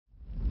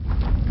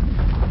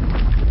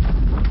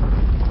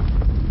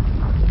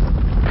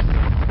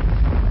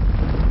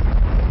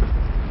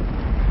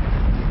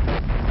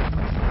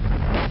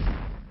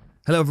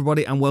Hello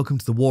everybody and welcome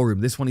to the War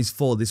Room. This one is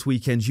for this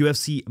weekend's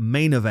UFC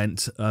main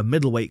event, a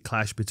middleweight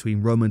clash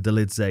between Roman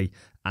Dolidze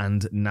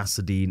and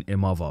Nassourdine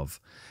Imavov.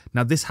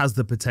 Now this has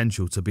the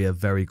potential to be a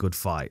very good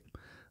fight.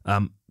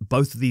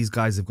 Both of these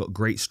guys have got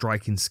great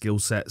striking skill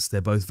sets.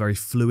 They're both very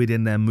fluid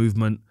in their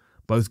movement,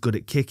 both good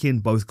at kicking,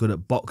 both good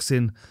at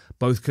boxing,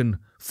 both can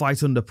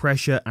fight under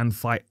pressure and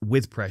fight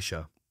with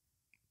pressure.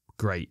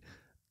 Great.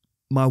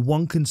 My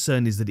one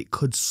concern is that it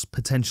could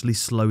potentially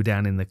slow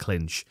down in the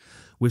clinch.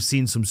 We've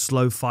seen some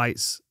slow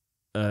fights,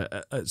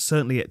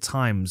 certainly at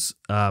times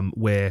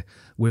where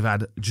we've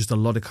had just a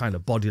lot of kind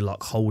of body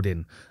lock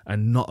holding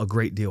and not a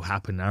great deal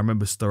happen. I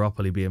remember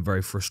Staropoli being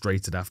very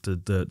frustrated after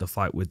the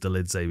fight with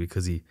Dolidze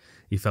because he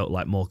felt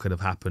like more could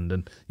have happened.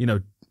 And, you know,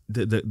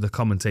 the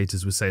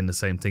commentators were saying the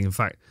same thing. In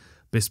fact,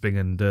 Bisping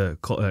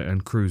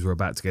and Cruz were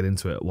about to get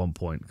into it at one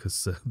point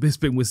because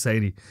Bisping was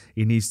saying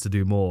he needs to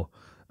do more.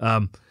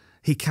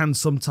 He can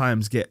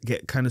sometimes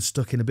get kind of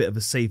stuck in a bit of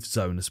a safe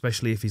zone,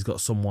 especially if he's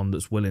got someone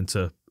that's willing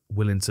to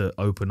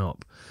open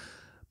up.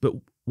 But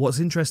what's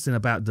interesting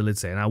about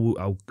Dolidze, and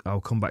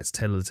I'll come back to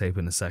tailor the tape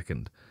in a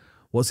second.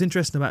 What's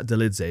interesting about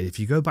Dolidze, if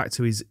you go back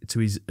to his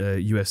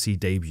UFC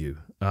debut,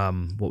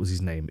 what was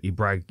his name?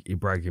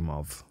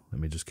 Ibragimov. Let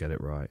me just get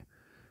it right.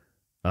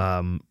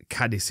 Kadis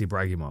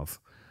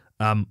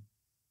Ibragimov.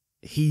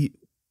 He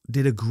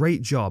did a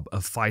great job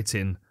of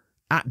fighting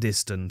at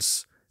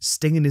distance,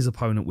 stinging his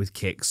opponent with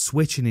kicks,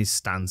 switching his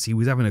stance. He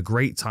was having a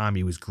great time.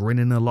 He was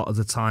grinning a lot of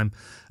the time.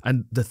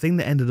 And the thing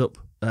that ended up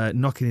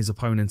knocking his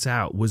opponent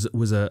out was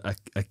a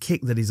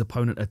kick that his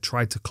opponent had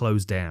tried to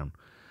close down.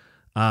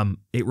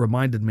 It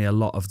reminded me a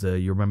lot of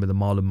you remember the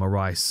Marlon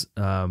Moraes,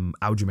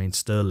 Aljamain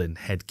Sterling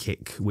head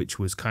kick, which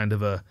was kind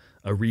of a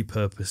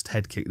repurposed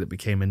head kick that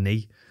became a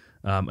knee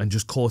and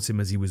just caught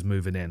him as he was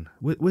moving in.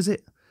 Was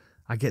it?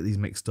 I get these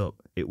mixed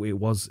up. It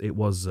was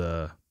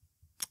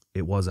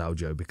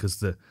Aljo because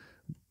the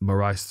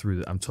Moraes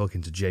threw. I'm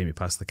talking to Jamie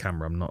past the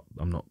camera. I'm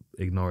not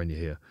ignoring you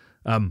here.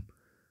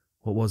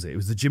 What was it? It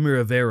was the Jimmy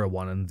Rivera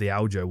one and the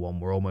Aljo one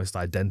were almost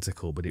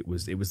identical, but it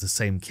was the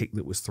same kick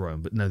that was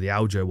thrown. But no, the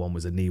Aljo one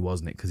was a knee,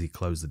 wasn't it? Because he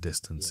closed the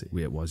distance.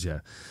 Yeah. It was, yeah.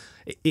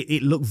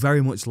 It looked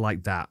very much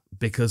like that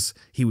because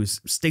he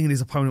was stinging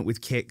his opponent with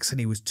kicks and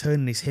he was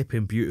turning his hip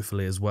in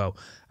beautifully as well.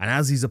 And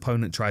as his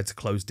opponent tried to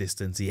close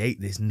distance, he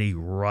ate this knee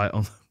right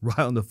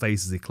on the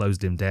face as he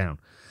closed him down.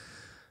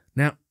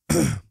 Now.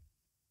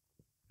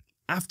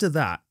 After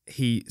that,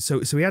 he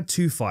had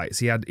two fights.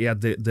 He had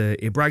the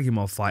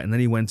Ibragimov fight, and then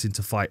he went in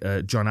to fight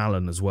John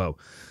Allen as well.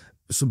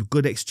 Some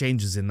good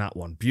exchanges in that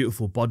one.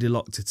 Beautiful body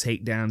lock to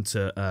takedown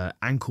to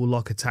ankle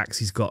lock attacks.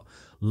 He's got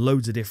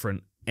loads of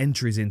different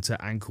entries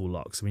into ankle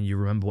locks. I mean, you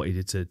remember what he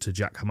did to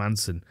Jack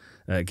Hermansson,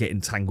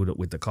 getting tangled up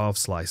with the calf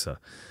slicer.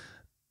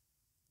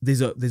 There's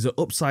an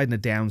upside and a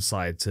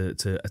downside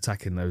to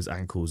attacking those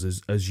ankles,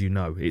 as you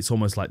know. It's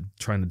almost like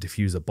trying to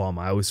defuse a bomb.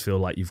 I always feel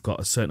like you've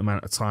got a certain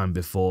amount of time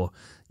before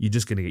you're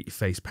just going to get your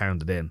face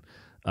pounded in.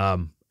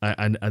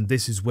 And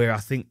this is where I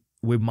think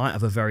we might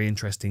have a very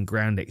interesting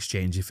ground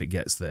exchange if it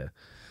gets there.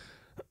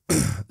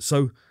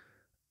 So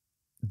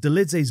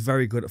Dolidze is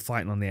very good at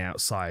fighting on the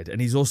outside,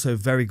 and he's also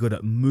very good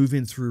at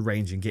moving through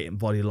range and getting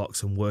body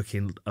locks and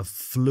working a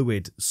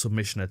fluid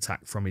submission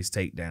attack from his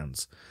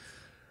takedowns.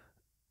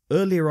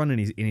 Earlier on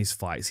in his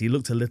fights, he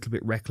looked a little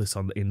bit reckless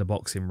in the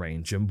boxing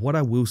range, and what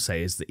I will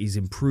say is that he's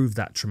improved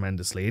that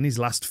tremendously in his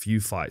last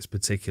few fights,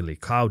 particularly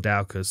Kyle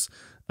Daukaus,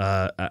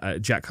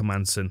 Jack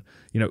Hermansson.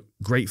 You know,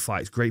 great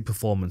fights, great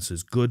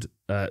performances, good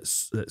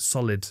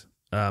solid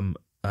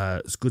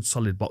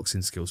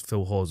boxing skills.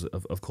 Phil Hawes,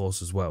 of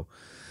course, as well,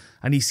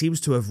 and he seems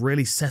to have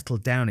really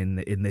settled down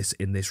in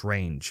this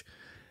range.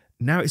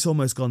 Now it's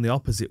almost gone the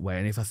opposite way,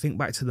 and if I think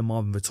back to the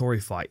Marvin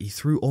Vettori fight, he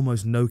threw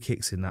almost no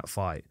kicks in that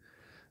fight,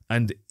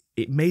 and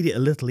it made it a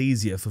little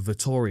easier for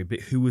Vettori, but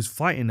who was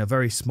fighting a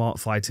very smart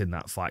fight in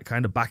that fight,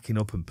 kind of backing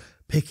up and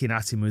picking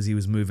at him as he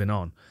was moving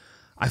on.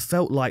 I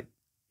felt like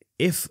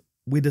if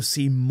we'd have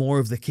seen more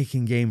of the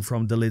kicking game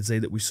from Dolidze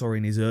that we saw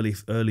in his early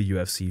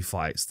UFC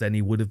fights, then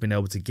he would have been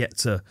able to get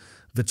to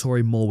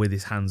Vettori more with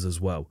his hands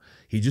as well.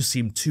 He just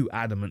seemed too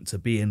adamant to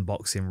be in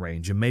boxing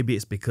range, and maybe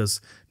it's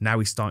because now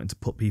he's starting to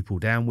put people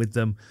down with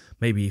them.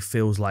 Maybe he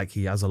feels like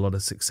he has a lot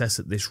of success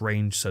at this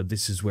range, so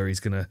this is where he's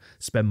going to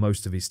spend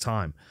most of his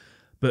time.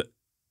 But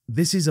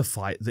this is a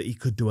fight that he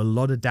could do a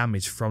lot of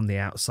damage from the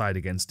outside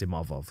against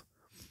Imavov.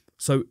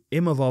 So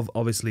Imavov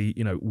obviously,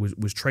 you know,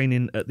 was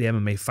training at the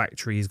MMA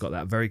factory. He's got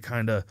that very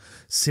kind of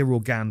Cyril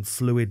Gann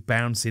fluid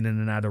bouncing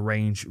in and out of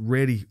range.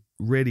 Really,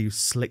 really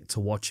slick to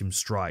watch him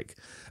strike,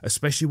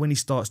 especially when he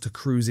starts to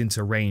cruise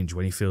into range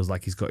when he feels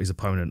like he's got his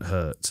opponent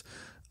hurt.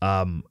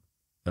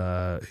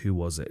 Who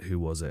was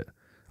it?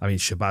 I mean,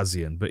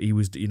 Shabazian, but he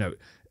was, you know,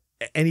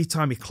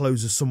 anytime he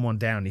closes someone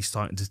down, he's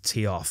starting to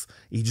tee off.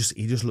 He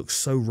just looks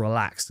so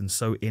relaxed and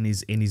so in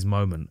his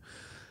moment.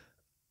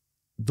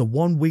 The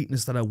one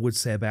weakness that I would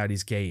say about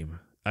his game,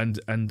 and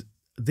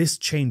this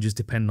changes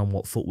depending on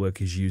what footwork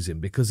he's using,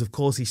 because of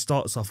course he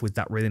starts off with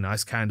that really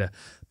nice kind of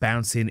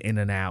bouncing in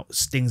and out,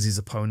 stings his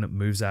opponent,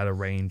 moves out of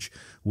range,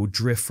 will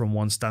drift from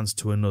one stance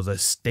to another,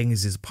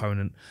 stings his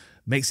opponent,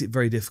 makes it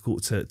very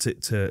difficult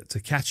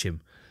to catch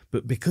him.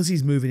 But because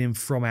he's moving in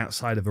from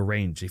outside of a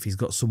range, if he's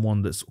got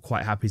someone that's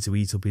quite happy to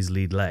eat up his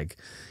lead leg,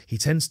 he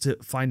tends to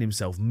find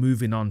himself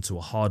moving on to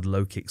a hard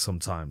low kick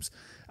sometimes.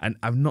 And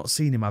I've not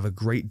seen him have a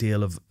great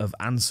deal of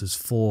answers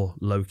for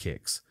low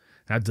kicks.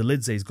 Now,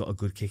 Dolidze's got a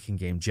good kicking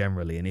game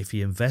generally, and if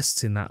he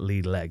invests in that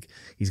lead leg,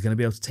 he's going to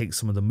be able to take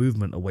some of the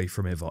movement away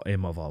from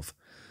Imavov.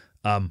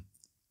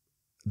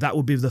 That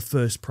would be the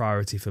first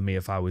priority for me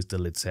if I was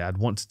Dolidze. I'd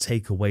want to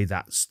take away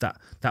that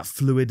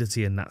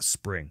fluidity and that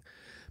spring.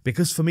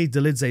 Because for me,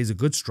 Dolidze is a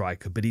good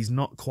striker, but he's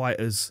not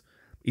quite as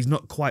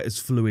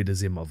fluid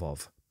as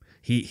Imavov.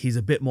 He's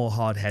a bit more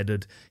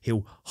hard-headed.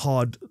 He'll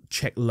hard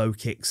check low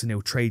kicks and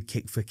he'll trade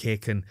kick for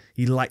kick, and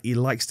he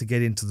likes to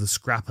get into the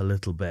scrap a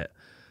little bit.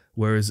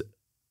 Whereas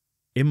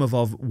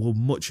Imavov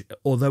will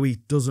although he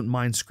doesn't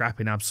mind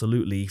scrapping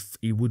absolutely,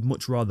 he would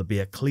much rather be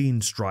a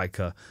clean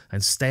striker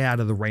and stay out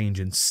of the range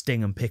and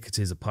sting and pick at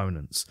his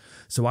opponents.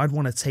 So I'd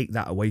want to take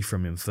that away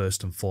from him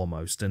first and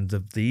foremost, and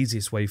the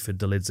easiest way for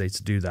Dolidze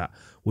to do that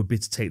would be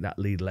to take that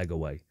lead leg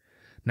away.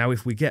 Now,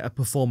 if we get a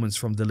performance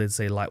from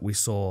Dolidze like we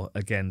saw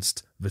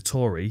against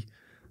Vettori,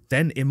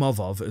 then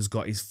Imavov has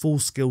got his full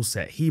skill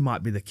set. He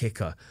might be the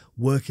kicker,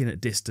 working at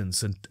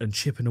distance and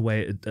chipping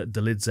away at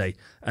Dolidze,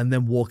 and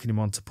then walking him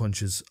onto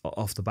punches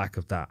off the back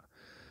of that.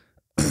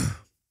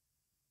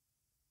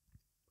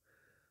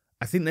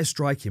 I think their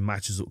striking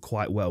matches up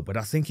quite well, but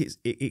I think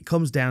it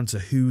comes down to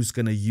who's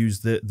going to use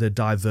the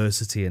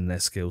diversity in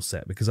their skill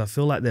set, because I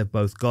feel like they've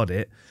both got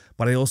it,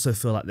 but I also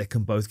feel like they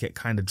can both get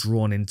kind of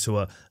drawn into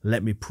a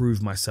let me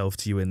prove myself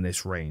to you in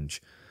this range.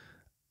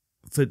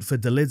 For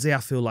Dolidze, I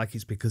feel like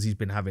it's because he's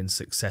been having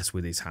success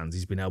with his hands.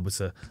 He's been able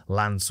to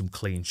land some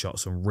clean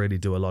shots and really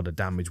do a lot of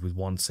damage with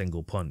one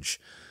single punch.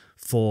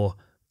 For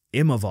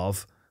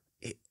Imavov,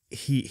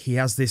 he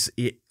has this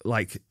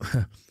like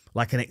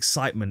an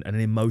excitement and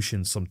an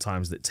emotion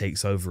sometimes that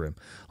takes over him.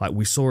 Like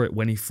we saw it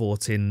when he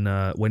fought in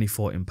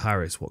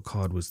Paris. What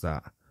card was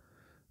that?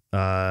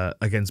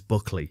 Against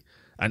Buckley,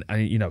 and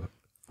you know,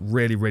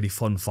 really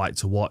fun fight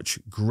to watch.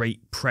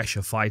 Great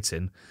pressure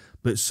fighting.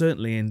 But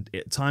certainly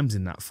at times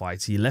in that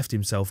fight, he left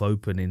himself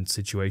open in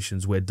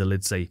situations where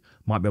Dolidze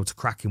might be able to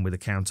crack him with a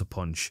counter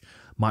punch,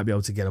 might be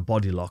able to get a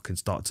body lock and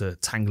start to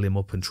tangle him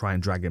up and try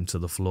and drag him to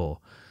the floor.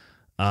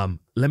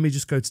 Let me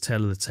just go to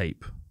tail of the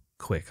tape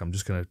quick. I'm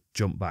just going to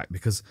jump back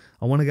because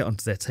I want to get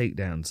onto their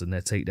takedowns and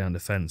their takedown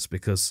defense,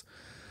 because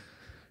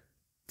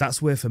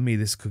that's where for me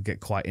this could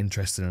get quite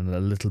interesting and a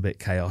little bit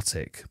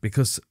chaotic,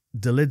 because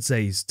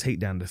Dolidze's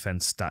takedown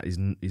defense stat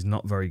is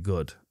not very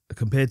good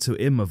compared to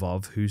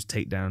Imavov, whose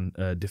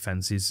takedown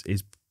defense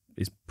is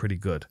pretty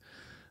good.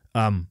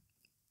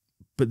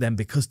 But then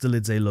because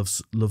Dolidze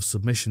loves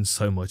submissions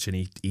so much and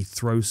he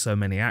throws so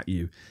many at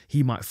you,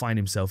 he might find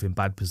himself in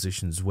bad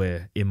positions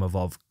where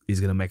Imavov is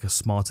going to make a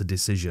smarter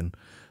decision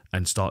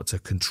and start to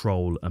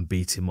control and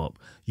beat him up.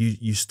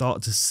 You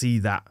start to see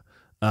that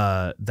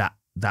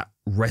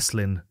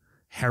wrestling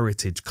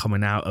heritage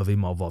coming out of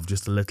Imavov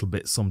just a little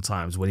bit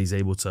sometimes, when he's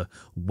able to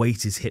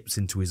weight his hips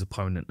into his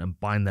opponent and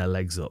bind their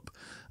legs up.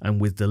 And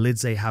with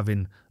Dolidze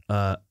having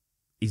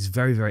he's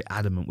very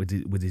adamant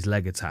with his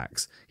leg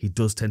attacks. He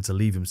does tend to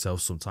leave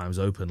himself sometimes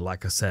open.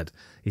 Like I said,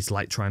 it's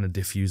like trying to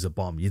defuse a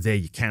bomb. You're there,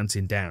 you're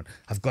counting down.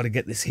 I've got to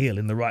get this heel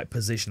in the right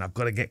position. I've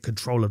got to get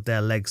control of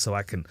their legs so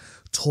I can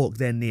torque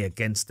their knee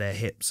against their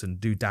hips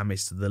and do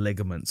damage to the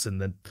ligaments. And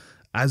then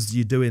as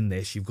you're doing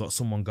this, you've got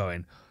someone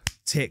going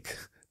tick,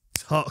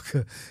 tock,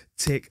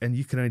 tick, and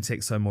you can only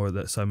take so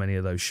many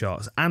of those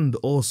shots. And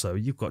also,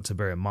 you've got to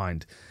bear in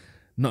mind,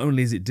 not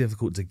only is it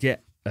difficult to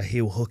get a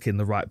heel hook in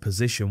the right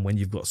position when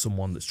you've got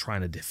someone that's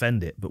trying to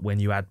defend it, but when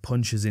you add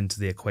punches into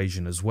the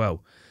equation as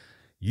well,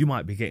 you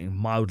might be getting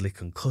mildly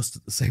concussed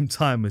at the same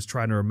time as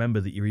trying to remember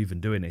that you're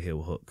even doing a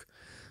heel hook.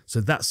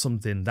 So that's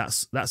something,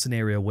 that's an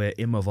area where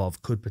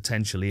Imavov could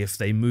potentially, if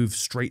they move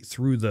straight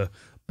through the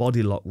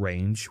body lock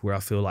range, where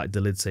I feel like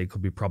Dolidze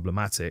could be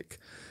problematic,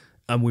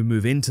 and we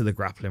move into the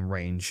grappling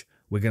range,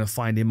 we're going to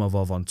find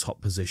Imavov on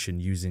top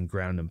position using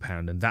ground and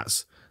pound, and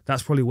that's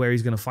probably where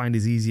he's going to find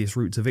his easiest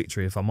route to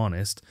victory, if I'm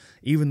honest.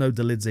 Even though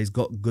Dolidze's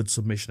got good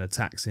submission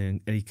attacks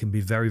and he can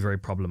be very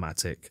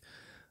problematic,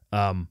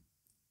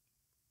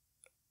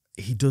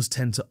 he does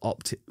tend to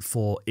opt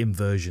for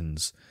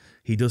inversions.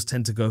 He does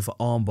tend to go for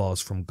arm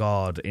bars from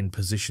guard in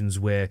positions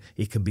where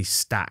he can be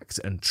stacked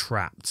and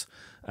trapped.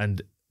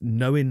 And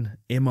knowing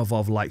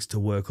Imavov likes to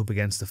work up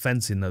against the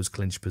fence in those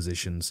clinch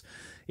positions,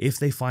 if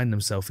they find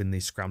themselves in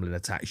these scrambling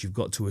attacks, you've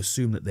got to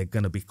assume that they're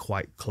going to be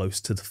quite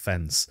close to the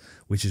fence,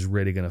 which is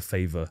really going to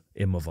favour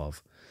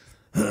Imavov.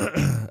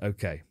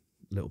 Okay,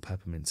 little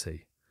peppermint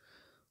tea.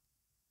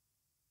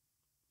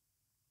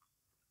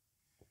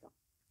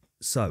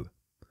 So,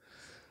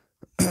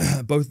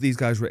 Both of these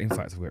guys, in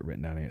fact, I've got it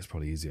written down here. It's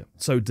probably easier.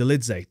 So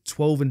Dolidze,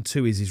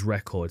 12-2 is his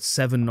record.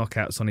 7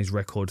 knockouts on his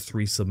record,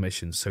 3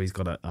 submissions. So he's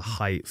got a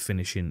high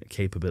finishing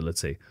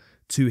capability.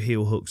 2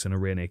 heel hooks and a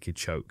rear naked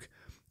choke.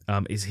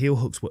 His heel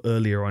hooks were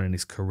earlier on in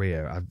his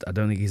career. I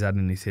don't think he's had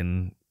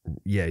anything.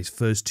 Yeah, his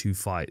first 2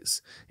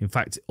 fights. In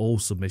fact, all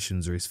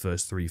submissions are his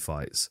first 3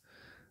 fights.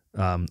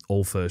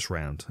 All first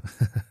round.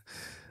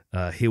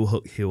 Heel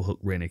hook,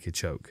 rear naked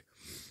choke.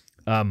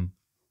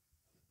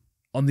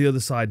 On the other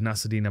side,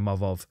 Nassourdine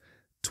Imavov,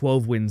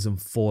 12 wins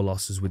and 4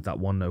 losses with that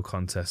 1 no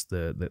contest,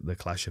 the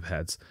clash of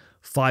heads.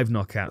 5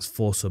 knockouts,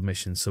 4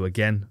 submissions. So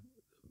again,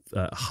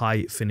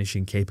 high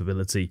finishing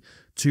capability.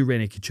 2 rear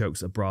naked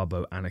chokes, a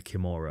Bravo and a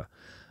Kimura.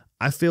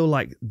 I feel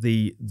like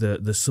the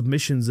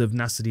submissions of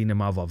Nassourdine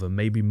Imavov are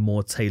maybe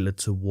more tailored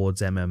towards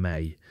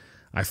MMA.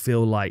 I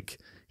feel like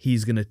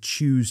he's going to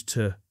choose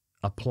to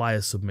apply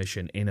a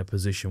submission in a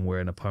position where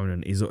an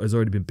opponent has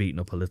already been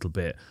beaten up a little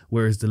bit,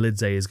 whereas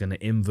Dolidze is going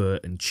to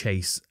invert and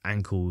chase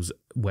ankles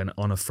when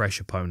on a fresh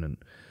opponent.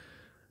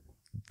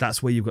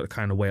 That's where you've got to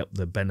kind of weigh up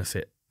the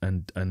benefit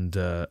and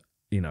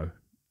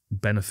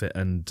benefit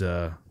and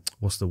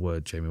what's the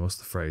word, Jamie? What's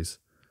the phrase?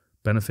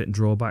 Benefit and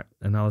drawback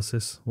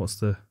analysis?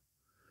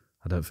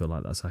 I don't feel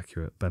like that's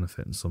accurate.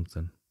 Benefit and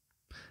something.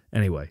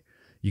 Anyway,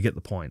 you get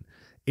the point.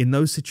 In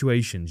those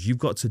situations, you've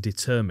got to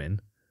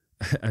determine.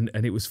 And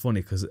it was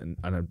funny because, and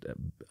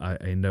I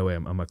in no way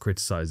am I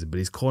criticizing, but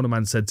his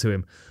cornerman said to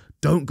him,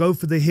 "Don't go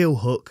for the heel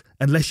hook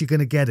unless you're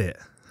going to get it,"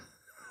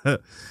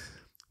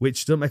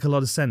 which don't make a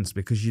lot of sense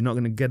because you're not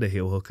going to get a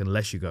heel hook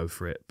unless you go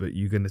for it, but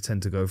you're going to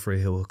tend to go for a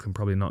heel hook and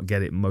probably not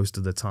get it most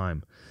of the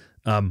time.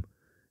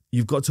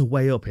 You've got to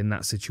weigh up in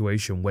that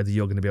situation whether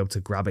you're going to be able to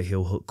grab a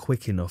heel hook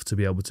quick enough to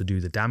be able to do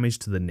the damage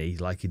to the knee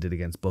like he did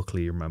against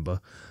Buckley, you remember,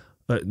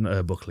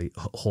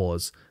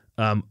 Hawes,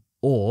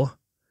 or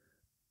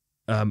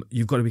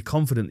you've got to be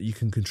confident that you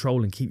can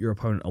control and keep your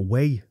opponent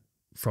away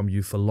from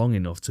you for long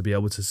enough to be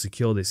able to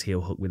secure this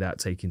heel hook without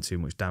taking too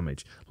much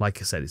damage.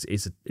 Like I said,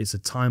 it's a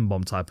time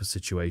bomb type of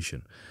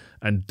situation,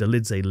 and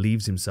Dolidze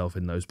leaves himself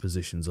in those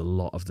positions a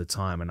lot of the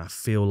time, and I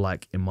feel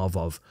like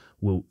Imavov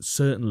will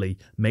certainly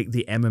make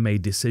the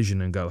MMA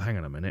decision and go, hang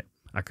on a minute,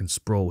 I can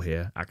sprawl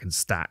here, I can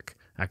stack,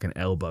 I can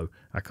elbow,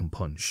 I can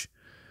punch.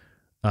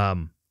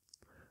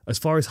 As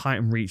far as height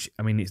and reach,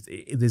 I mean,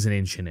 there's an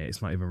inch in it.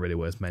 It's not even really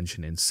worth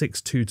mentioning.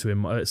 6'2 to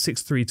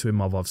 6'3 to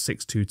Imavov,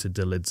 6'2 to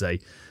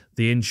Dolidze.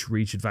 The inch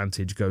reach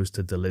advantage goes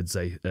to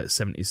Dolidze at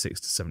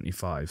 76 to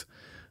 75.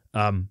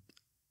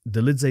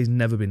 Dolidze's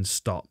never been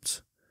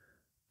stopped.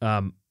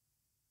 And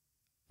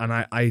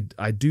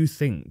I do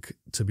think,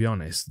 to be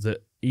honest,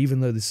 that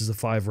even though this is a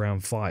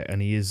 5-round fight,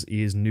 and he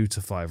is new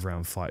to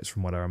 5-round fights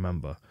from what I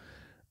remember,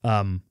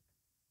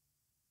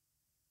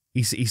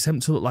 he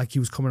seemed to look like he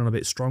was coming on a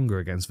bit stronger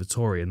against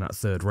Vettori in that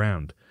 3rd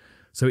round.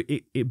 So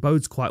it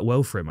bodes quite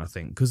well for him, I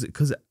think,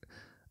 because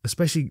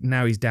especially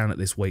now he's down at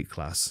this weight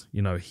class.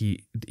 You know,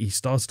 he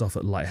started off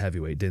at light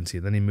heavyweight, didn't he?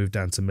 Then he moved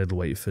down to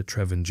middleweight for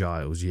Trevin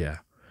Giles, yeah.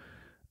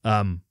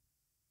 One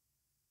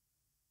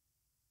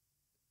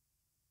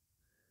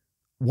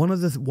of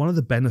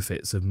the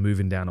benefits of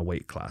moving down a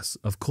weight class,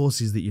 of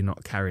course, is that you're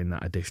not carrying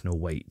that additional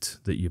weight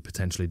that you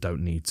potentially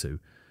don't need to.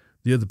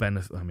 The other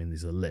benefit, I mean,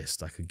 there's a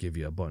list, I could give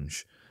you a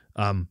bunch.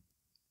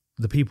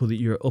 The people that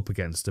you're up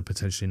against are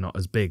potentially not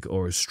as big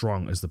or as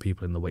strong as the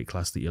people in the weight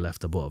class that you're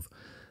left above.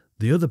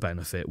 The other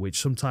benefit, which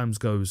sometimes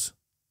goes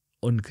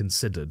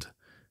unconsidered,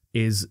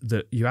 is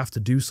that you have to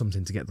do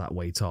something to get that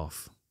weight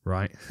off,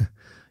 right?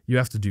 You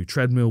have to do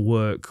treadmill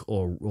work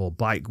or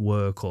bike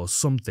work or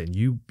something.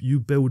 You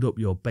build up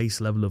your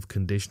base level of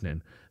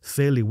conditioning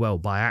fairly well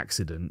by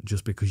accident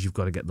just because you've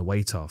got to get the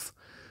weight off.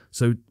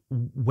 So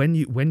when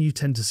you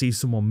tend to see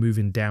someone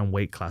moving down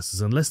weight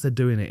classes, unless they're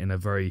doing it in a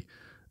very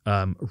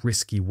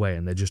risky way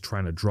and they're just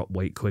trying to drop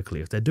weight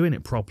quickly, if they're doing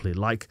it properly,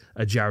 like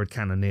a Jared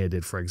Cannonier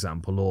did, for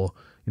example, or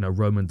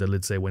Roman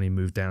Dolidze when he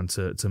moved down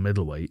to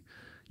middleweight,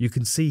 you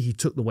can see he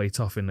took the weight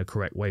off in the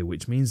correct way,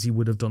 which means he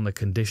would have done the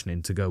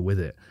conditioning to go with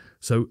it.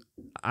 So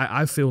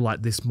I feel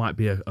like this might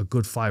be a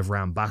good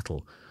 5-round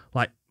battle.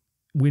 Like,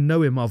 we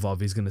know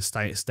Imavov is going to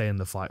stay in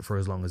the fight for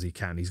as long as he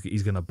can.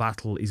 He's going to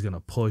battle. He's going to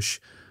push.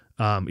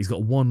 He's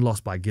got 1 loss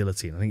by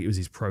guillotine. I think it was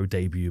his pro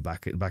debut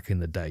back in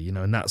the day,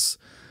 and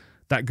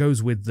that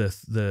goes with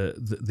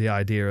the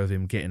idea of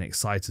him getting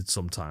excited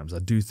sometimes. I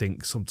do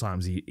think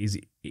sometimes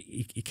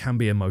he can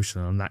be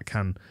emotional, and that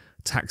can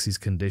tax his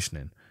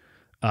conditioning.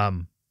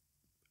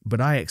 But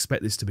I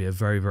expect this to be a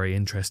very, very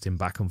interesting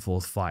back and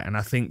forth fight. And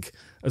I think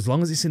as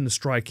long as it's in the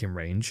striking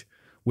range,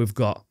 we've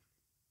got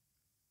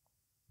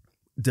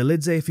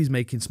Dolidze, if he's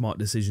making smart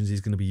decisions, he's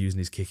going to be using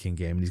his kicking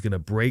game, and he's going to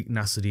break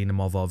Nassourdine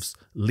Imavov's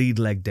lead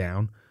leg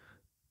down.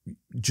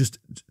 Just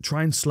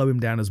try and slow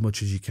him down as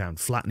much as you can,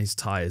 flatten his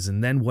tires,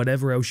 and then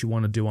whatever else you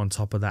want to do on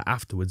top of that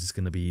afterwards is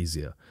going to be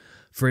easier.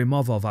 For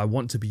Imavov, I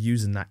want to be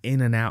using that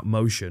in and out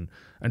motion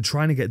and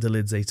trying to get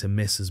Dolidze to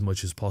miss as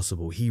much as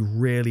possible. He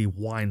really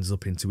winds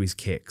up into his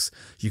kicks.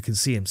 You can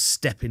see him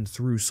stepping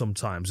through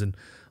sometimes, and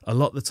a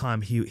lot of the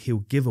time he'll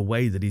give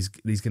away that he's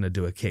going to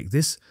do a kick.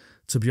 This,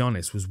 to be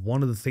honest, was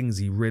one of the things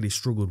he really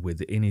struggled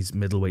with in his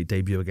middleweight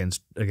debut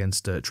against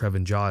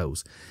Trevin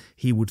Giles.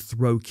 He would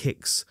throw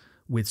kicks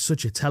with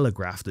such a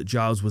telegraph that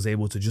Giles was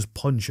able to just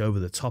punch over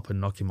the top and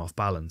knock him off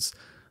balance.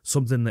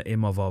 Something that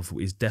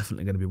Imavov is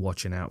definitely going to be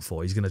watching out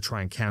for. He's going to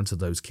try and counter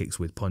those kicks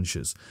with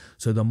punches.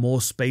 So the more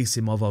space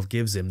Imavov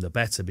gives him, the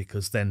better,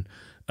 because then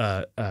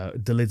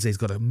Dolidze's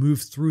got to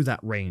move through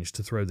that range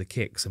to throw the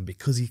kicks. And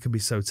because he can be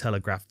so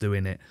telegraphed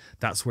doing it,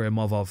 that's where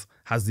Imavov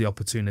has the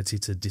opportunity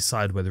to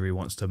decide whether he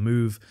wants to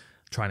move,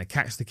 trying to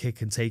catch the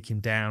kick and take him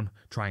down,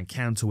 try and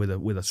counter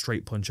with a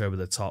straight punch over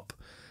the top.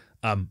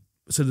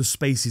 So the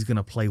space is going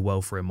to play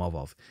well for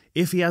Imavov.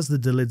 If he has the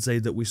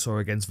Dolidze that we saw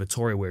against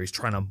Vettori, where he's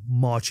trying to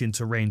march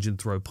into range and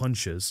throw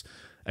punches,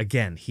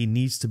 again, he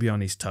needs to be on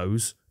his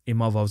toes.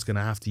 Imavov's going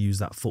to have to use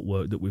that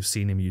footwork that we've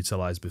seen him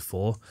utilize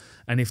before.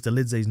 And if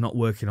Dolidze's not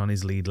working on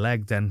his lead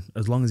leg, then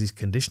as long as his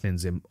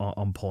conditioning's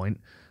on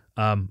point,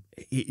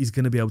 he's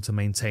going to be able to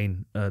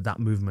maintain that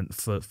movement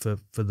for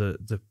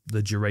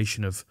the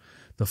duration of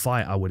the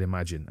fight, I would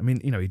imagine. I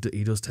mean,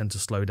 he does tend to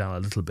slow down a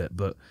little bit,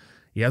 but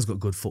he has got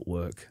good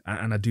footwork,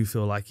 and I do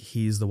feel like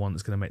he's the one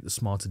that's going to make the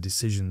smarter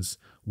decisions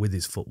with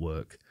his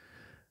footwork.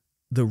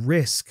 The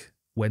risk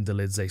when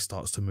Dolidze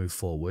starts to move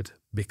forward,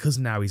 because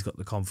now he's got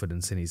the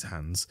confidence in his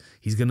hands,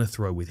 he's going to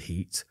throw with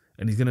heat,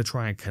 and he's going to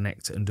try and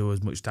connect and do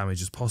as much damage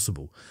as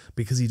possible,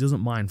 because he doesn't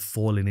mind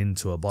falling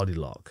into a body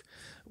lock.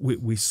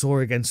 We saw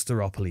against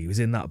Staropoli, he was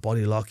in that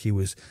body lock, he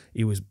was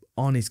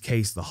on his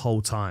case the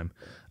whole time,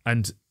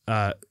 and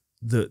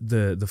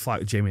the fight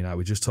with Jamie and I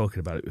were just talking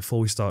about it before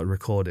we started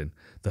recording.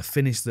 The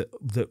finish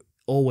that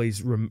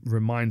always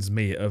reminds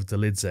me of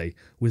Dolidze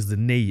was the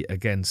knee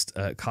against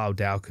Kyle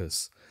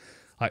Daukaus.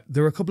 Like,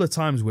 there are a couple of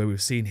times where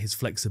we've seen his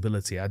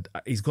flexibility.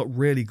 He's got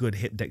really good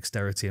hip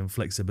dexterity and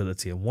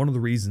flexibility, and one of the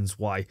reasons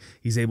why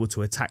he's able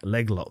to attack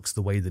leg locks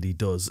the way that he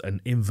does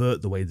and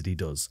invert the way that he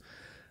does.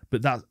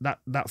 But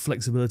that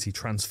flexibility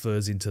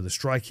transfers into the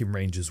striking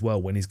range as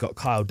well, when he's got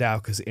Kyle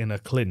Daukaus in a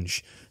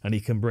clinch and he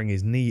can bring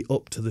his knee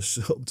up to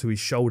his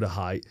shoulder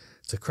height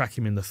to crack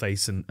him in the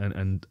face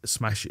and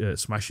smash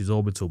his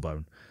orbital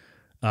bone.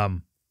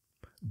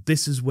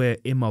 This is where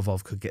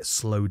Imavov could get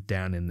slowed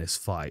down in this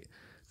fight.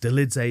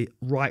 Dolidze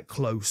right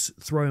close,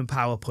 throwing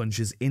power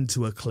punches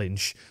into a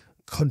clinch,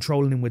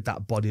 controlling him with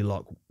that body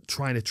lock,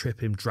 trying to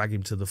trip him, drag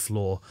him to the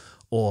floor,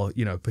 or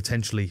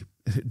potentially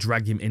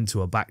drag him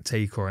into a back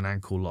take or an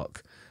ankle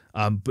lock,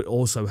 but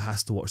also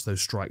has to watch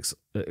those strikes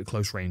at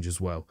close range as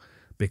well,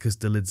 because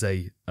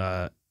Dolidze,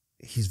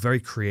 he's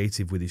very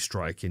creative with his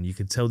striking. You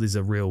can tell there's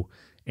a real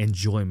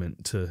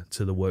enjoyment to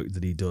the work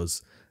that he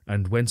does,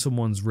 and when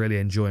someone's really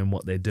enjoying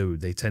what they do,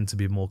 they tend to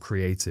be more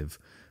creative,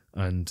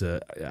 and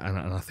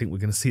I think we're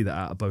going to see that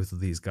out of both of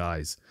these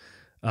guys.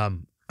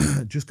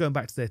 Just going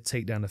back to their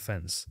takedown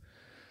defense,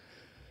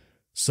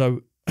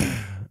 so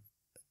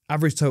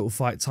average total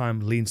fight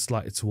time leans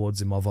slightly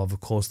towards Imavov. Of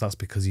course, that's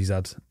because he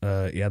had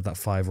that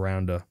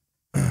 5-rounder.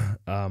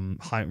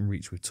 Height and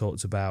reach we've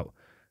talked about.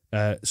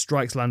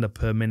 Strikes landed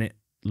per minute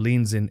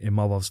leans in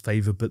Imavov's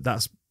favor, but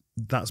that's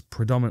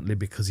predominantly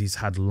because he's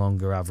had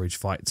longer average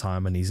fight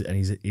time, and he's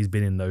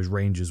been in those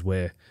ranges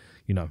where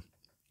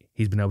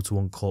he's been able to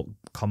uncork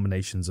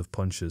combinations of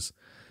punches.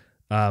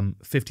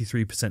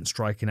 53%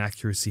 striking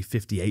accuracy,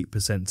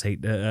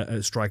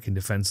 58% striking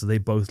defense. So they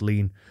both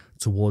lean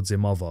towards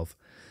Imavov.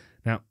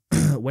 Now,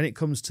 when it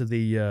comes to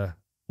the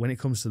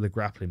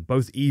grappling,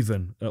 both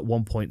even at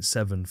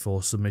 1.7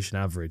 for submission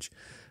average,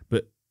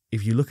 but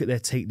if you look at their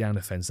takedown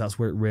defense, that's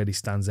where it really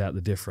stands out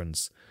the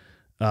difference.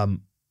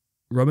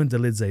 Roman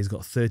Dolidze's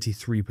got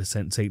 33%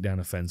 takedown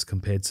defense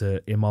compared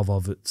to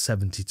Imavov at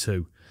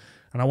 72,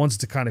 and I wanted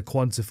to kind of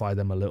quantify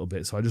them a little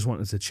bit, so I just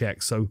wanted to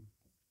check. So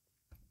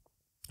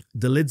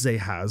Dolidze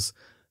has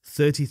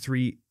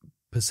 33%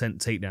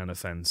 takedown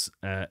defense.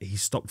 He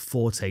stopped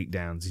 4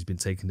 takedowns. He's been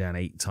taken down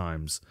 8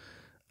 times.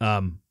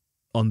 On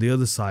the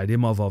other side,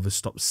 Imavov has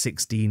stopped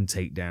 16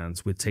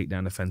 takedowns with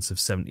takedown defense of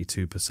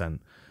 72%.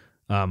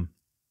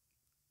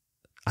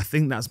 I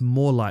think that's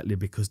more likely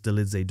because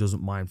Dolidze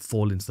doesn't mind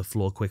falling to the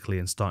floor quickly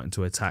and starting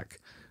to attack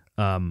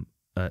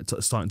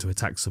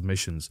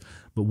submissions.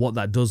 But what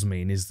that does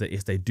mean is that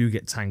if they do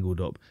get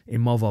tangled up,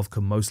 Imavov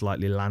can most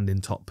likely land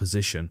in top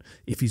position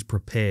if he's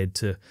prepared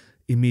to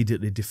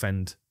immediately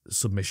defend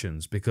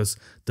submissions, because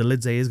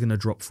Dolidze is going to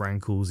drop for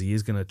ankles. He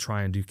is going to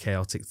try and do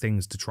chaotic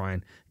things to try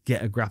and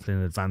get a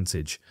grappling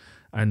advantage.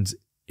 And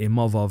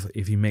Imavov,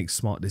 if he makes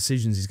smart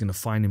decisions, he's going to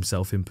find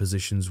himself in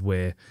positions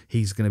where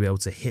he's going to be able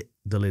to hit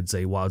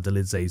Dolidze while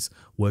Dolidze's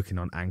working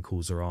on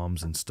ankles or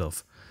arms and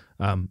stuff.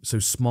 So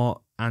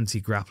smart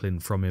anti-grappling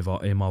from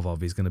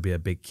Imavov is going to be a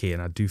big key,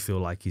 and I do feel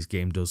like his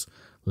game does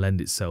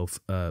lend itself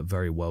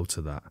very well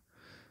to that.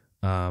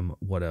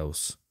 What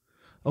else?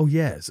 Oh,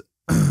 yes.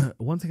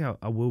 One thing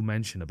I will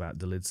mention about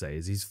Dolidze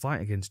is his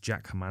fight against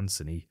Jack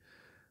Hermansson.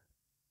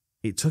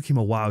 It took him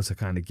a while to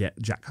kind of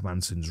get Jack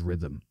Hermansson's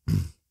rhythm.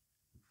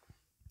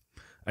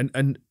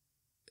 And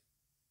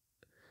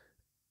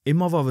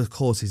Imavov, of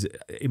course, is,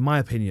 in my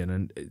opinion,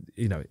 and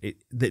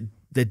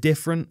they're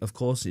different. Of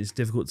course, it's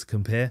difficult to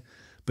compare.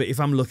 But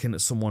if I'm looking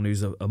at someone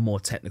who's a more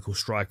technical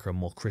striker and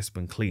more crisp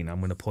and clean, I'm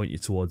going to point you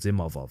towards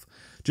Imavov,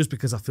 just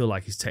because I feel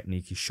like his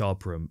technique is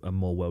sharper and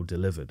more well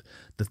delivered.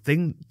 The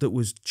thing that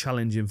was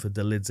challenging for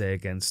Dolidze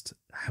against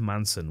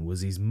Hermansson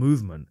was his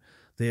movement,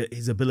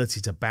 his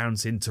ability to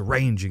bounce into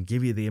range and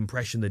give you the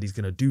impression that he's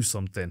going to do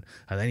something,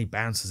 and then he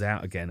bounces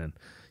out again. And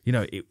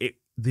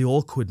the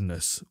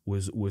awkwardness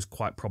was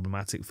quite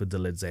problematic for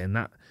Dolidze, and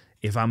that,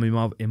 if I'm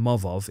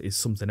Imavov, is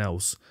something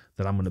else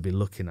that I'm going to be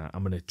looking at.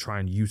 I'm going to try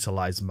and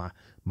utilize my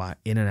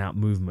in and out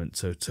movement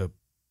to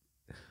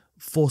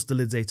force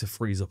Dolidze to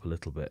freeze up a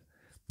little bit.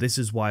 This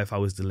is why, if I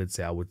was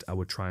Dolidze, I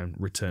would try and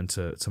return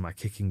to my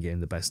kicking game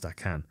the best I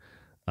can,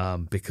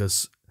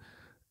 because,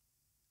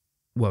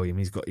 well, I mean,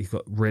 he's got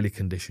really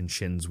conditioned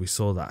shins. We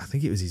saw that. I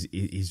think it was his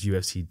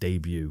UFC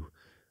debut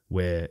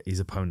where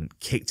his opponent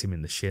kicked him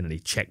in the shin and he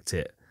checked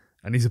it.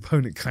 And his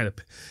opponent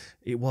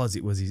it was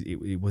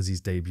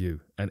his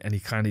debut, and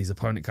his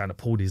opponent kind of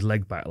pulled his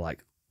leg back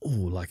like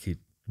he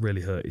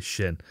really hurt his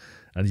shin,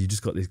 and you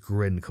just got this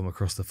grin come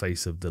across the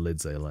face of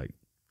Dolidze like,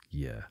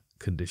 yeah,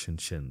 conditioned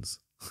shins,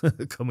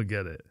 come and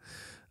get it.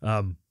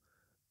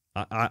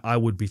 I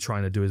would be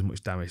trying to do as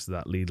much damage to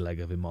that lead leg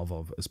of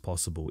Imavov as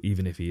possible,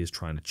 even if he is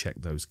trying to check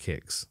those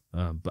kicks.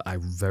 But I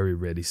very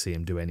rarely see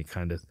him do any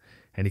kind of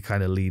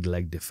lead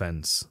leg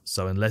defense.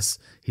 So unless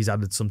he's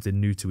added something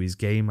new to his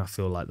game, I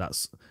feel like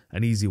that's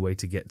an easy way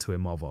to get to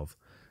Imavov.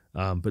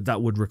 But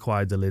that would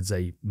require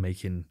Dolidze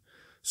making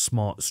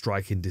smart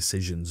striking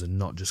decisions and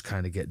not just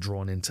kind of get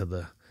drawn into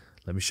the,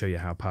 let me show you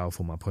how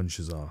powerful my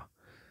punches are.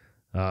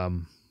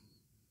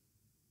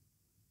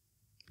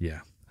 Yeah,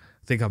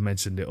 I think I've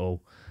mentioned it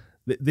all.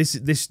 This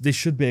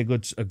should be a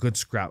good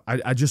scrap.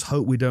 I just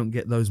hope we don't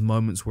get those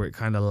moments where it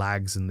kind of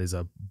lags and there's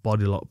a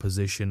body lock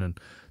position and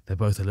they're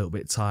both a little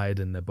bit tired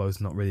and they're both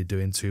not really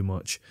doing too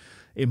much.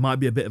 It might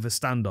be a bit of a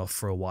standoff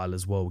for a while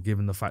as well,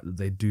 given the fact that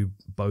they do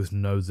both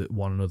know that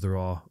one another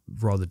are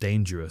rather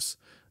dangerous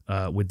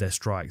with their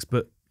strikes.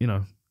 But,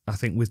 I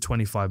think with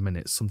 25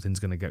 minutes, something's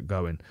going to get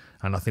going.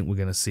 And I think we're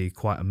going to see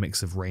quite a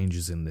mix of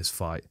ranges in this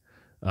fight.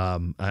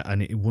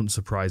 And it wouldn't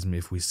surprise me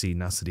if we see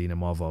Nassourdine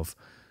Imavov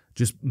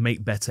just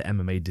make better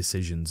MMA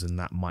decisions, and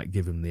that might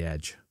give him the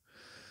edge.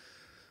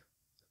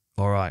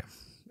 All right.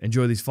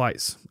 Enjoy these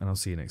fights, and I'll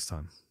see you next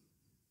time.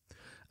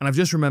 And I've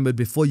just remembered,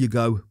 before you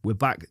go, we're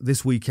back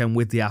this weekend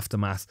with The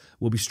Aftermath.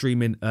 We'll be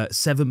streaming at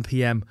 7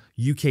 p.m.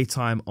 UK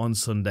time on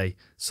Sunday.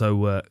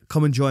 So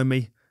come and join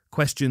me.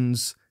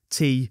 Questions,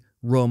 tea,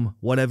 rum,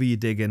 whatever you're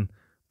digging,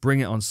 bring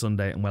it on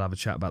Sunday, and we'll have a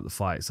chat about the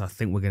fights. I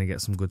think we're going to get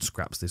some good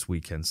scraps this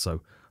weekend,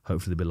 so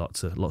hopefully there'll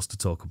be lots to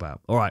talk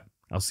about. All right.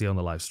 I'll see you on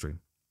the live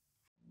stream.